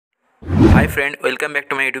Hi friend, welcome back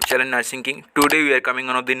to my YouTube channel Nursing King. Today we are coming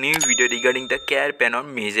on of the new video regarding the careplan or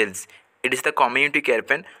measles. It is the community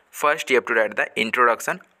careplan. First you have to write the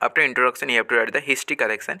introduction. After introduction you have to write the history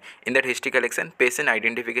collection. In that history collection, patient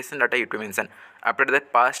identification data you have to mention. After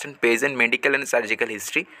that, past and present medical and surgical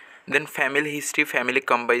history. Then family history, family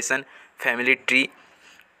composition, family tree.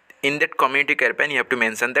 In that community careplan you have to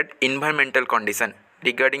mention that environmental condition.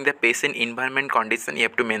 Regarding the patient environment condition you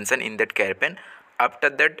have to mention in that careplan.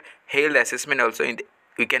 After that, health assessment also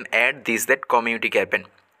we can add this that community careplan.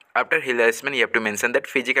 After health assessment you have to mention that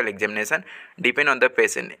physical examination. Depend on the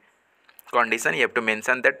patient condition you have to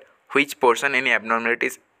mention that which portion any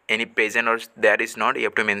abnormalities any present or there is not, you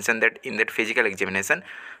have to mention that in that physical examination.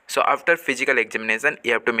 So after physical examination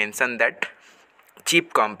you have to mention that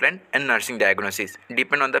chief complaint and nursing diagnosis.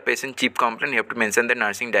 Depend on the patient chief complaint you have to mention the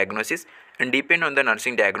nursing diagnosis, and depend on the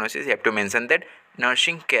nursing diagnosis you have to mention that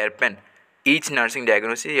nursing careplan. Each nursing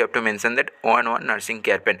diagnosis you have to mention that one nursing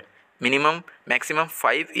careplan. Maximum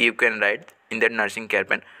 5 you can write in that nursing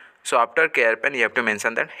careplan. So after careplan you have to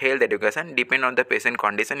mention that health education. Depend on the patient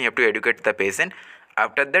condition you have to educate the patient.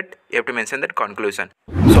 After that you have to mention that conclusion.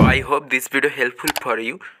 So I hope this video helpful for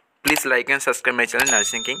you. Please like and subscribe my channel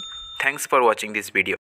Nursing King. Thanks for watching this video.